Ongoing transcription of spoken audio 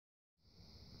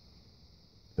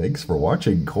Thanks for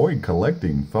watching Coin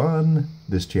Collecting Fun.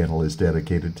 This channel is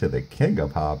dedicated to the king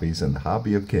of hobbies and the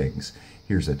hobby of kings.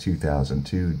 Here's a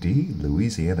 2002 D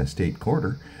Louisiana State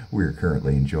Quarter. We're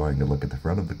currently enjoying a look at the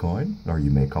front of the coin, or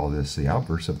you may call this the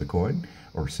obverse of the coin,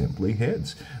 or simply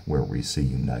heads, where we see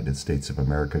United States of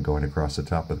America going across the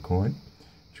top of the coin.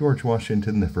 George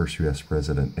Washington, the first U.S.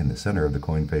 president, in the center of the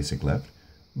coin facing left.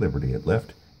 Liberty at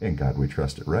left, and God We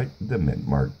Trust at right. The mint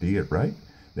mark D at right.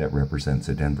 That represents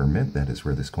a Denver Mint. That is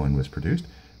where this coin was produced.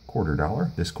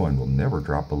 $quarter. This coin will never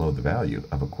drop below the value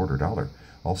of a $quarter.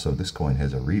 Also, this coin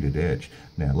has a reeded edge.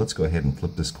 Now, let's go ahead and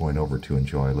flip this coin over to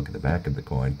enjoy a look at the back of the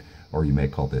coin, or you may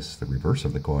call this the reverse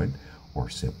of the coin, or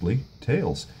simply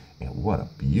tails. And what a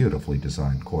beautifully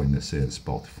designed coin this is,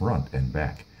 both front and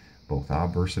back, both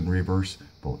obverse and reverse,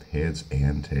 both heads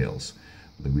and tails.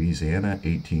 Louisiana,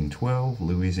 1812,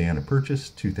 Louisiana purchase,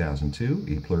 2002,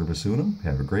 e pluribus unum.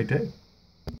 Have a great day.